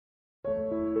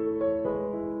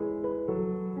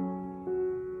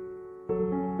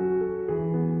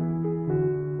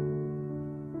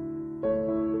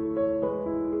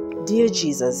Dear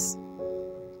Jesus,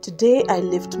 today I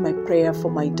lift my prayer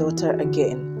for my daughter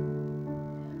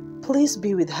again. Please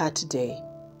be with her today.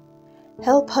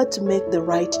 Help her to make the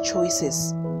right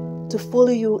choices, to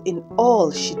follow you in all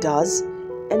she does,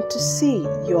 and to see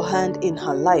your hand in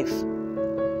her life.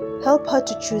 Help her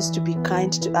to choose to be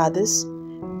kind to others,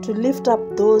 to lift up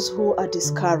those who are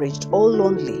discouraged or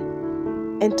lonely,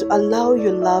 and to allow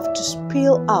your love to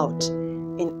spill out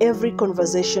in every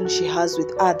conversation she has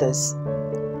with others.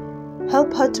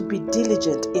 Help her to be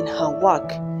diligent in her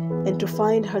work and to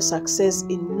find her success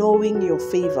in knowing your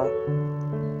favor.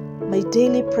 My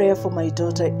daily prayer for my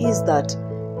daughter is that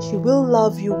she will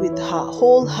love you with her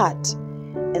whole heart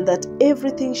and that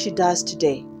everything she does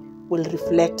today will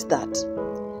reflect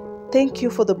that. Thank you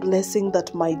for the blessing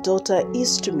that my daughter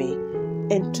is to me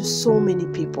and to so many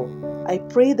people. I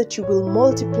pray that you will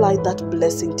multiply that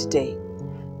blessing today.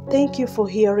 Thank you for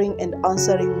hearing and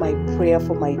answering my prayer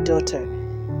for my daughter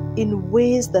in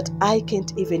ways that I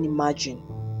can't even imagine.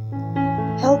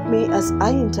 Help me as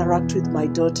I interact with my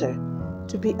daughter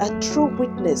to be a true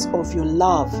witness of your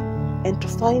love and to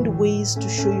find ways to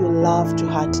show your love to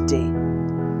her today.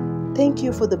 Thank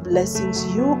you for the blessings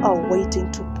you are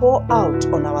waiting to pour out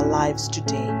on our lives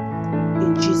today.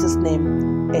 In Jesus'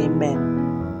 name,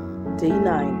 amen. Day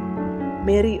 9,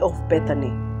 Mary of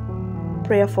Bethany.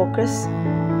 Prayer focus: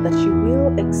 that she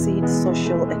will exceed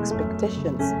social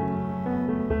expectations.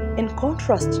 In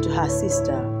contrast to her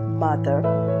sister, Martha,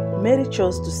 Mary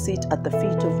chose to sit at the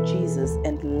feet of Jesus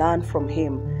and learn from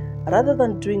him rather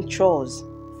than doing chores,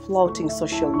 flouting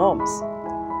social norms.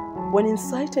 When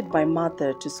incited by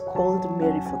Martha to scold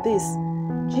Mary for this,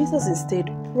 Jesus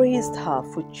instead praised her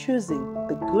for choosing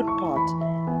the good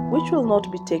part, which will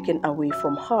not be taken away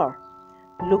from her.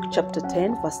 Luke chapter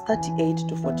 10, verse 38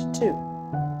 to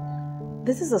 42.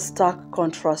 This is a stark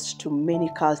contrast to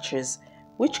many cultures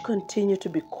which continue to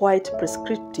be quite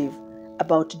prescriptive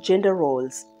about gender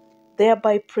roles,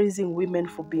 thereby praising women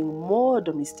for being more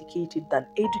domesticated than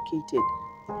educated.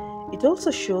 It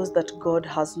also shows that God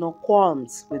has no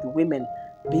qualms with women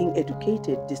being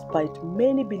educated despite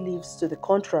many beliefs to the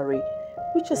contrary,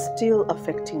 which are still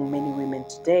affecting many women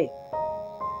today.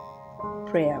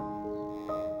 Prayer.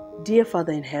 Dear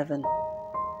Father in heaven,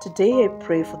 today I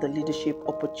pray for the leadership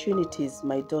opportunities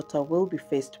my daughter will be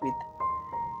faced with.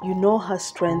 You know her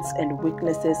strengths and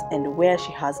weaknesses and where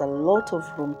she has a lot of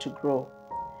room to grow.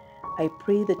 I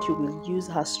pray that you will use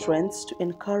her strengths to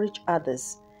encourage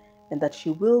others and that she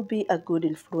will be a good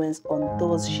influence on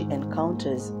those she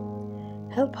encounters.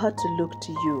 Help her to look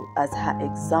to you as her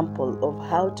example of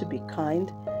how to be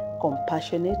kind,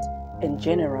 compassionate, and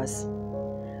generous.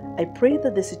 I pray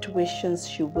that the situations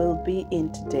she will be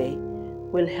in today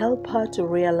will help her to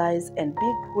realize and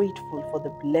be grateful for the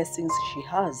blessings she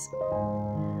has.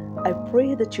 I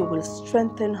pray that you will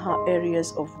strengthen her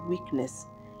areas of weakness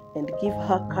and give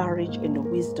her courage and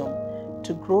wisdom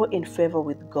to grow in favor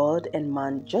with God and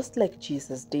man just like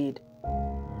Jesus did.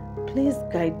 Please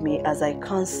guide me as I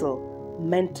counsel,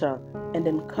 mentor, and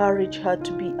encourage her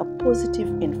to be a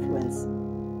positive influence.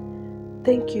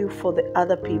 Thank you for the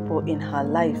other people in her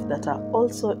life that are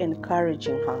also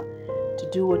encouraging her to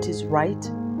do what is right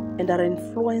and are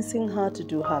influencing her to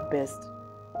do her best.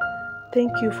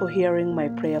 Thank you for hearing my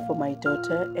prayer for my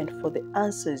daughter and for the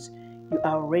answers you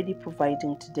are already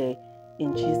providing today.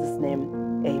 In Jesus'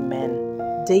 name,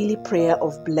 amen. Daily prayer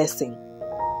of blessing.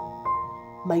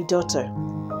 My daughter,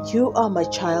 you are my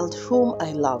child whom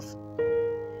I love.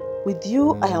 With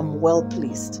you I am well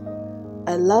pleased.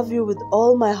 I love you with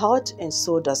all my heart, and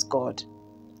so does God.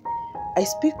 I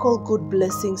speak all good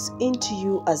blessings into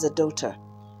you as a daughter.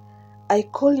 I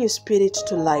call your spirit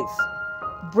to life,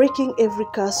 breaking every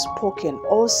curse spoken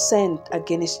or sent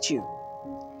against you.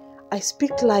 I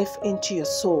speak life into your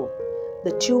soul,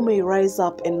 that you may rise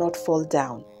up and not fall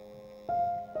down.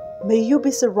 May you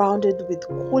be surrounded with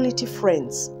quality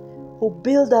friends who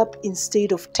build up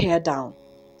instead of tear down,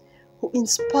 who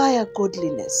inspire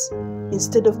godliness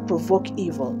instead of provoke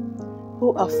evil,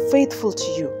 who are faithful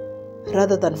to you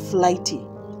rather than flighty,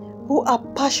 who are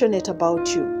passionate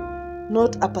about you,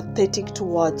 not apathetic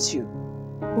towards you,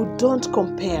 who don't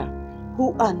compare,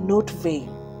 who are not vain,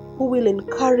 who will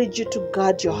encourage you to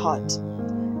guard your heart.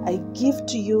 I give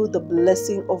to you the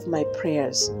blessing of my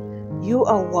prayers. You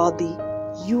are worthy,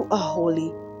 you are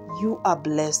holy, you are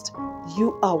blessed,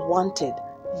 you are wanted,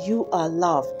 you are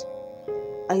loved.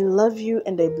 I love you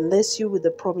and I bless you with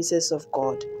the promises of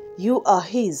God. You are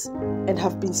His and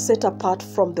have been set apart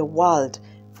from the world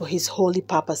for His holy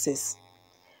purposes.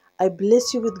 I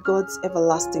bless you with God's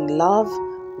everlasting love,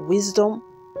 wisdom,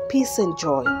 peace and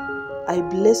joy. I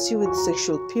bless you with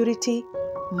sexual purity,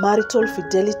 marital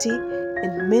fidelity,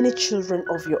 and many children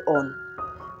of your own.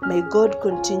 May God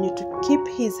continue to keep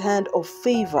His hand of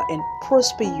favor and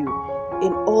prosper you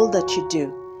in all that you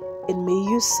do. And may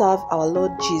you serve our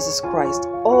Lord Jesus Christ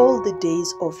all the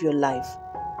days of your life.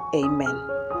 Amen.